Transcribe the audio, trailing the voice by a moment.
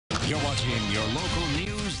You're watching your local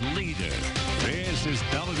news leader. This is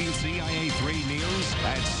WCIA 3 News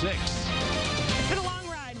at 6. It's been a long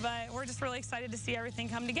ride, but we're just really excited to see everything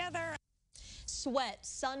come together. Sweat,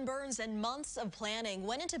 sunburns, and months of planning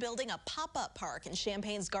went into building a pop-up park in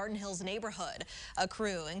Champaign's Garden Hills neighborhood. A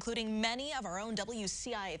crew, including many of our own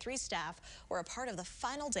WCIA3 staff, were a part of the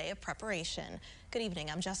final day of preparation. Good evening,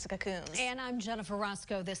 I'm Jessica Coombs. And I'm Jennifer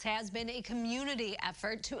Roscoe. This has been a community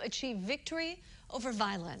effort to achieve victory over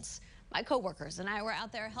violence. My co-workers and I were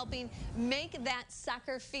out there helping make that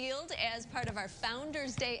soccer field as part of our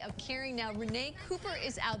Founders Day of Caring. Now, Renee Cooper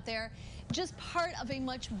is out there, just part of a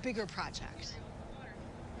much bigger project.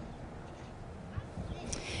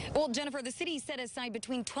 Well, Jennifer, the city set aside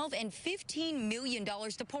between $12 and $15 million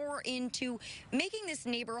to pour into making this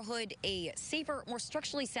neighborhood a safer, more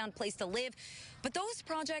structurally sound place to live. But those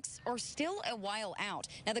projects are still a while out.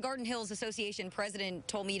 Now, the Garden Hills Association president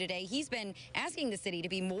told me today he's been asking the city to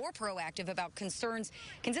be more proactive about concerns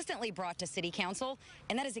consistently brought to city council,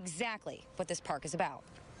 and that is exactly what this park is about.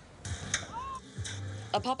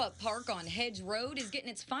 A pop-up park on Hedge Road is getting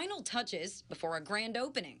its final touches before a grand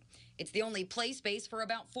opening. It's the only play space for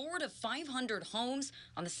about 400 to 500 homes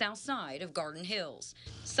on the south side of Garden Hills.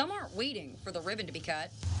 Some aren't waiting for the ribbon to be cut.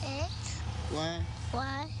 X,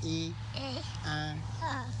 Y, E, I,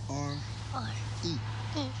 R, E.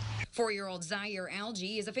 4-year-old Zaire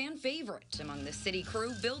Algie is a fan favorite among the city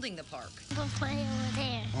crew building the park. We'll play over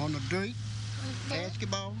there. On the dirt,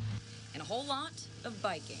 basketball, and a whole lot of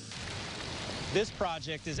biking. This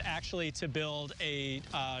project is actually to build a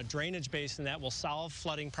drainage basin that will solve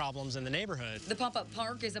flooding problems in the neighborhood. The pop-up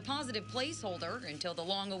park is a positive placeholder until the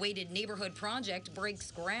long-awaited neighborhood project breaks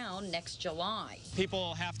ground next July.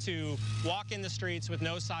 People have to walk in the streets with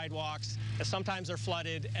no sidewalks, as sometimes they're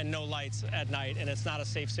flooded and no lights at night, and it's not a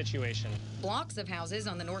safe situation. Blocks of houses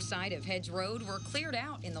on the north side of Hedge Road were cleared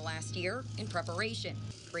out in the last year in preparation,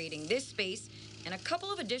 creating this space and a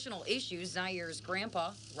couple of additional issues Zaire's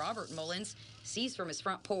grandpa, Robert Mullins, sees from his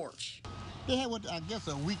front porch. They have what I guess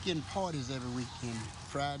are weekend parties every weekend,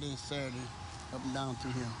 Friday and Saturday, up and down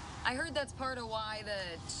through here. I heard that's part of why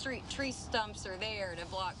the street tree stumps are there to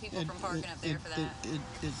block people from parking up there for that.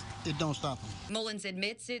 It don't stop them. Mullins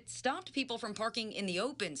admits it stopped people from parking in the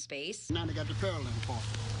open space. Now they got the parallel park.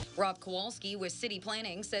 Rob Kowalski with City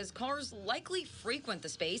Planning says cars likely frequent the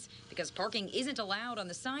space because parking isn't allowed on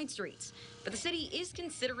the side streets. But the city is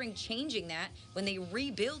considering changing that when they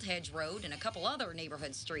rebuild Hedge Road and a couple other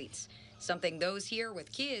neighborhood streets, something those here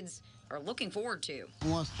with kids are looking forward to.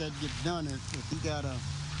 Once that gets done, if you got a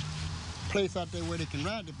place out there where they can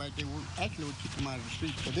ride the bike, they will actually keep them out of the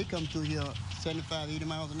streets. Because they come through here 75, 80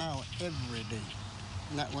 miles an hour every day.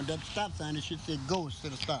 Not when that stop sign, it should say go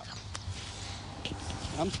instead of stop.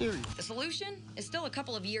 I'm serious. The solution is still a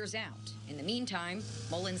couple of years out. In the meantime,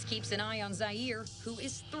 Mullins keeps an eye on Zaire, who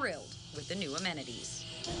is thrilled with the new amenities.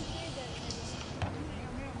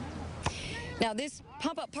 Now, this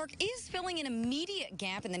pop-up park is filling an immediate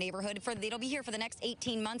gap in the neighborhood. It'll be here for the next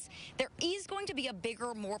 18 months. There is going to be a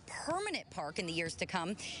bigger, more permanent park in the years to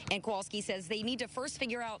come. And Kowalski says they need to first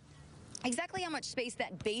figure out exactly how much space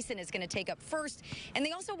that basin is going to take up first, and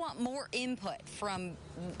they also want more input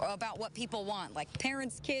about what people want, like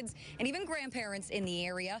parents, kids, and even grandparents in the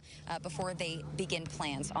area before they begin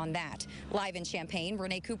plans on that. Live in Champaign,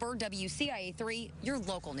 Renee Cooper, WCIA3, your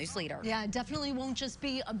local news leader. Yeah, it definitely won't just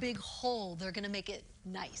be a big hole. They're going to make it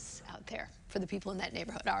nice out there for the people in that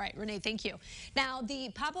neighborhood. All right, Renee, thank you. Now, the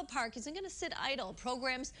pop-up park isn't going to sit idle.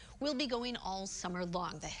 Programs will be going all summer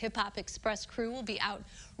long. The Hip Hop Express crew will be out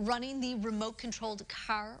running the remote-controlled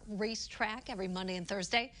car racetrack every Monday and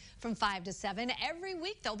Thursday from 5 to 7. Every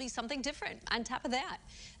week, there'll be something different. On top of that,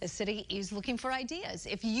 the city is looking for ideas.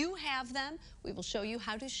 If you have them, we will show you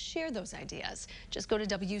how to share those ideas. Just go to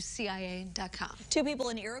WCIA.com. 2 people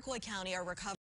in Iroquois County are recovering.